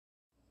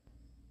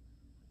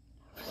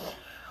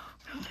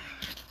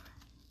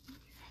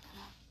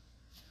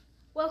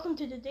Welcome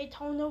to the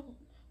Daytona.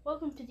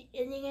 Welcome to the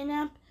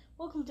Indianapolis.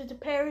 Welcome to the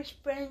Paris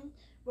France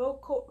Road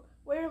Course.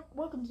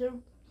 Welcome to the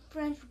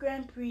French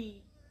Grand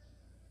Prix.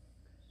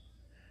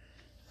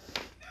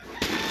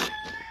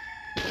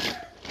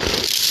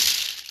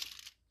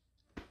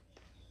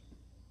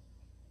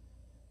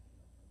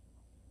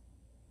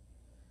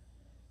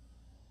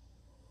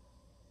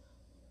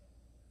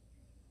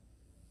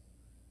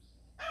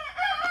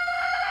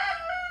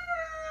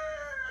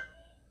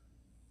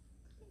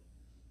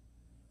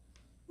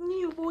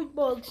 You avoid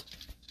bugs.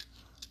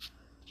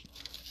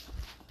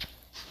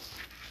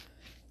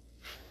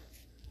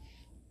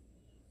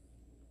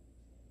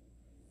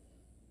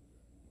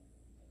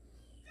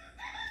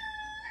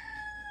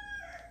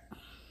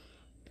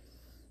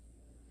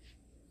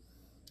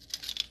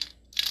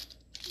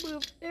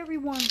 Move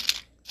everyone.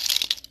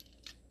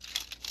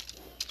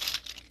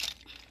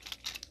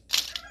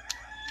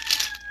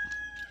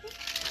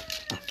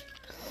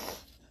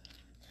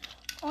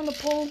 On the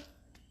pole,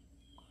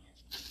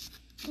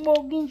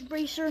 Walgreens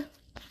Racer.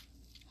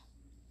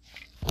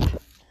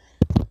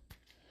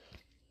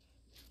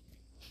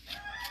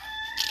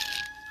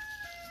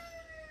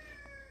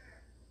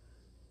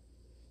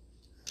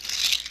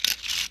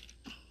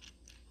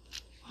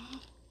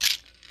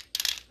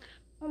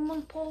 On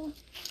one pole,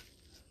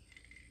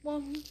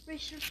 Walgreens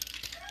Racer.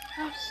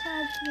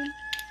 Outside him,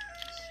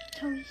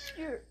 Tony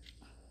Stewart.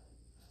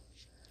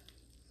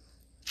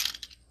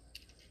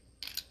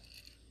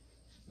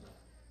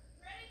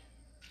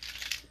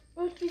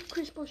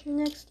 Chris Buescher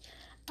next.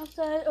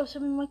 Outside,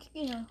 something like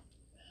Skinner.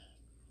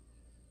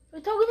 Are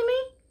you talking to me?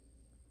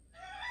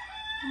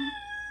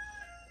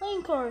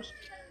 Playing cars.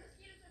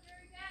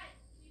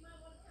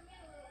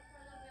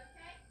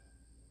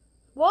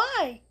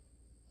 Why?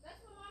 That's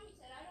what Mommy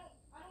said. I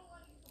don't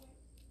want you to come in.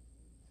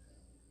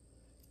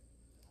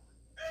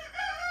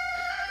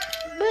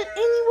 But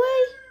anyway. I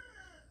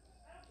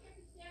don't care if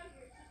you stay out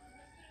here. It's just the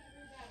mosquitoes are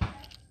really bad,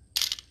 okay?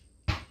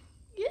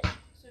 Yeah.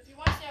 So if you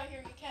want to stay out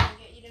here, you can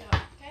get eaten up,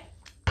 okay?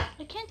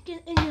 I can't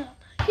get in here.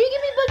 Can you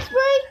give me bug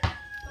spray?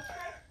 Bug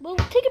spray? Well,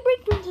 take a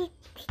break from the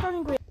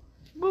starting grid.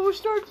 Well, we're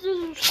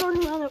starting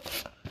roundup.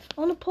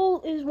 On the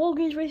pole is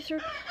Walgreens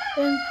Racer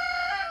and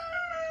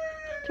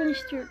Tony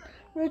Stewart.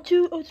 Row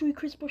 2, 03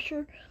 Chris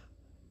Buescher.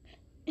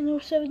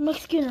 In 07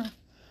 Mike Skinner.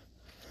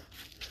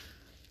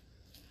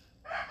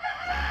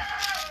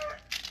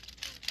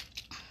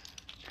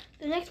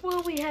 The next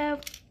row we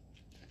have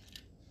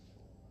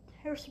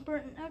Harrison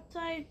Burton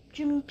outside,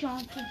 Jimmy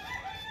Johnson.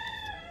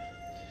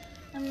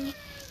 And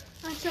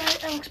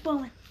outside, Alex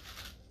Bowman.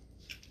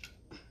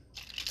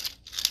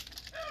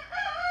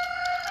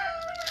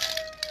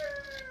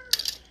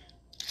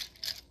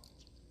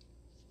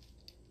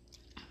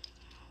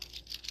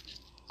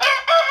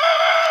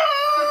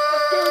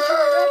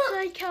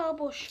 Outside, Kyle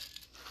Busch.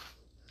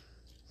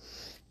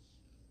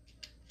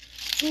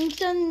 And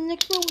then the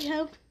next row we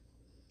have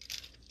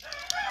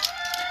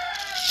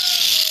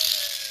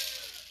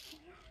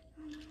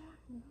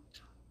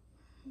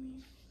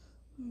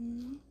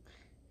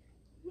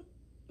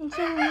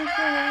inside the next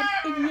row we have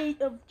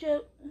 88 of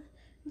Joe.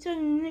 Inside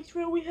the next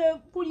row we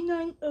have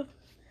 49 of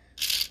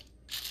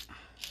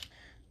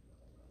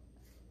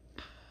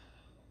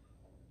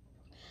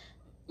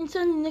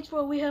Inside the next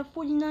row we have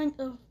 49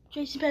 of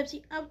Jason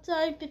Pepsi.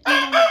 Outside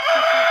 59 of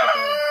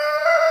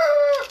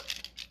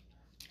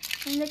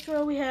in the next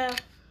row we have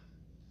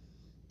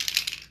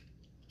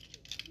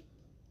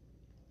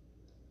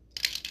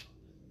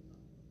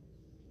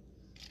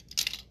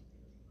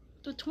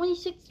the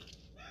 26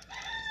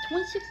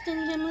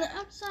 standing him on the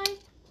outside.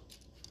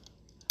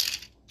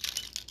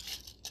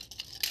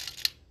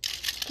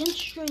 Ken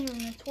Schrader in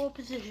the 12th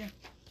position.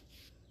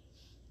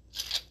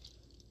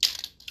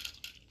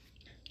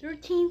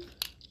 13th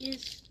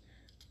is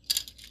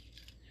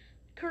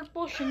Kurt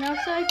Busch, and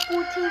outside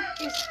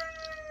 14th is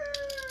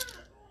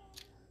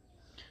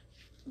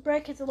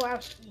Brad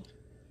Keselowski.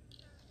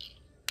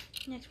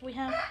 Next we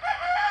have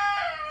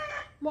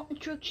Martin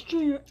Truex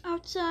Jr.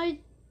 outside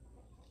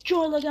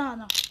Joey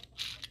Logano.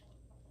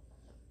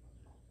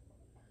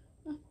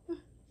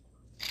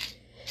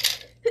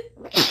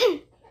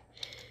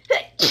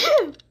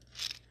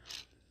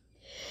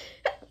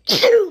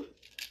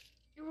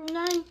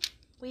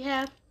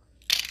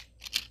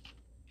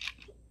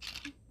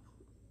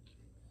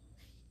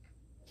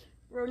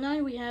 Row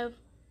 9 we have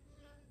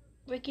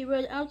Ricky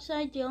Rudd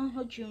outside Dale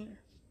Hill Jr.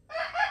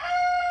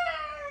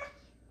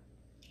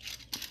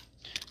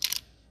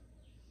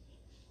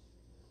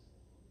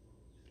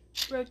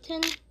 Row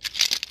 10,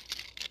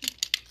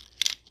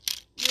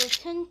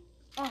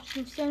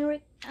 Austin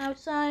Cindric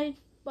outside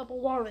Bubba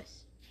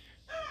Wallace.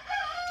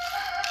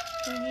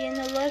 In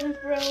the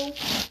 11th row,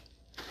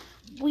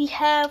 we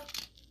have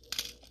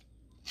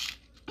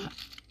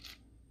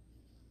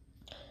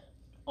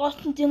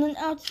Austin Dillon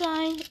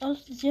outside,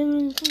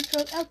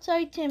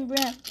 outside Tim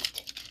Brown.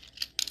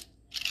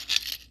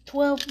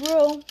 12th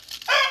row,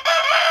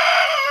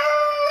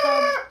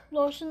 Kyle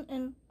Larson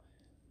and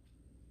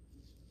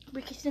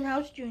Ricky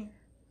Stenhouse Jr.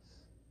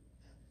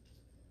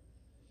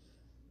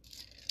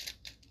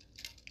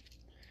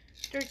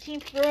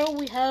 13th row,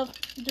 we have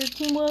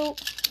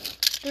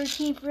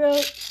 13th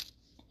row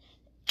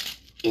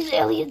is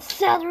Elliott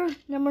Sadler,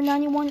 number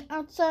 91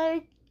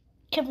 outside.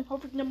 Kevin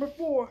Harvick, number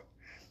 4.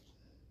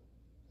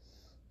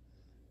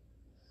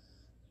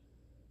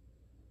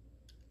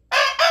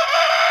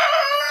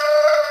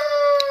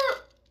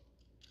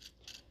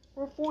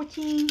 Row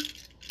 14.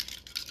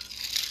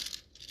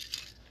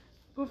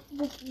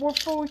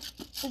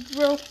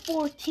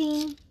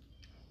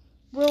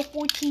 Row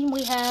 14,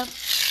 we have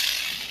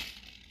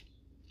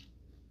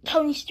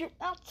Tony Stewart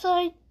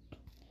outside.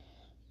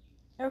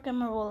 Aric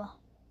Almirola.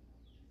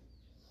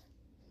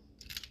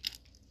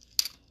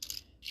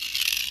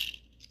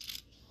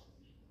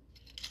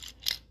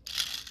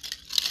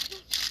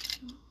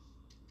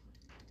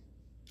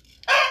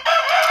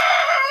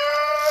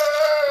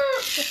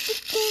 The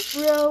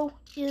 15th row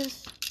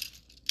is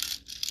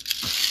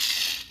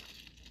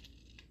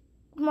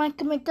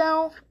Michael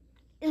McDowell.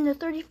 In the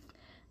 30th,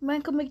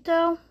 Michael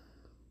McDowell.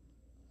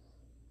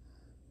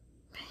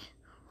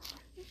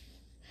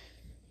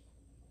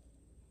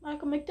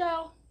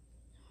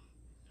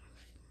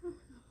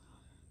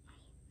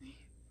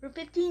 Row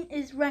 15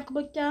 is Michael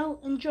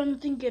McDowell and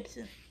Jonathan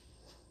Gibson.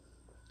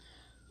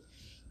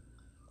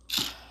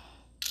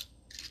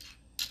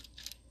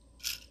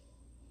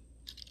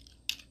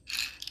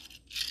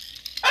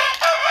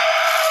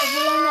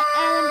 Atlanta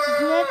Adams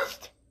is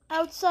next.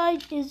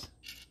 Outside is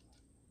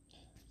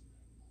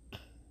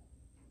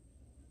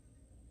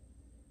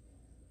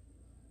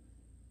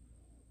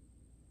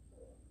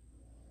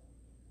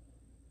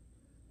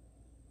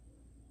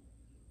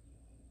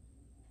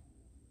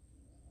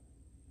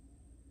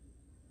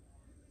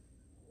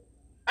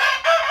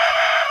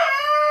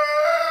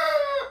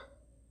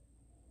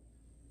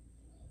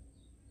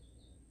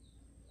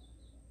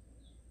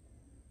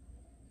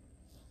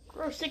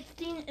Row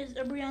 16 is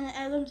Brianna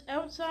Adams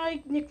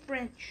outside, Nick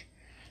French.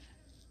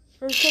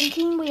 Row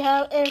 17 we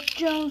have Erik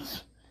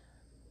Jones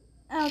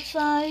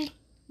outside,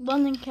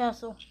 London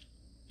Castle.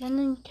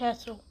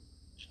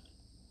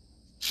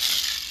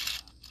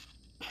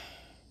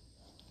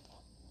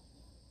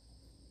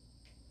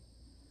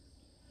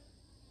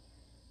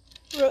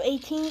 Row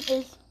 18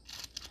 is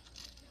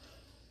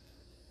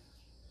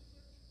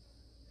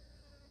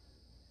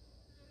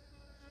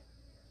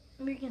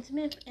Regan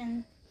Smith,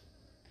 and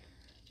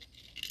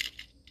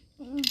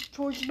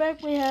towards the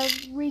back we have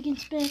Regan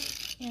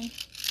Smith and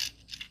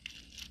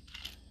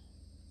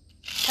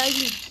Ty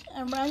Gibbs.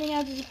 And rounding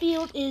out of the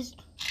field is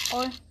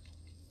our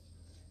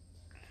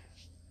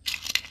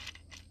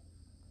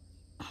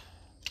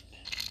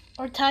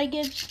Ty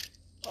Gibbs,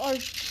 or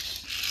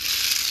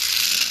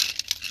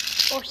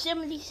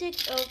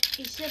 76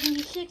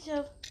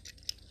 of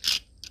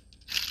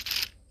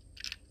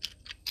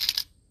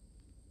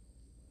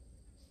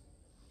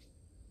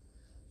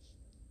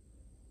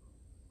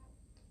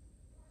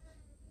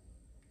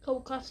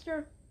Cole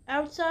Custer.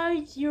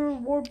 Outside, 0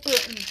 Ward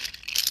Burton.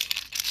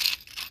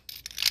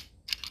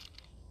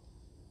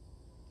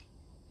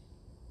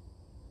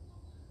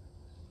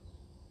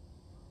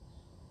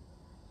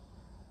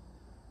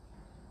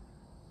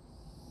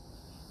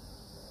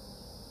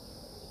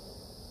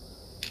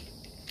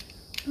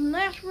 And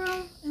last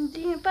row, and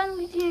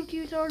finally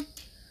DNQs are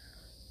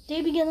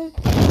Davey Gillen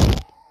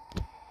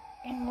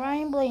and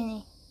Ryan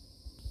Blaney.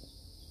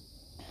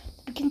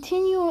 We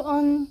continue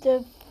on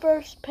the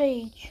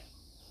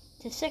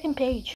second page.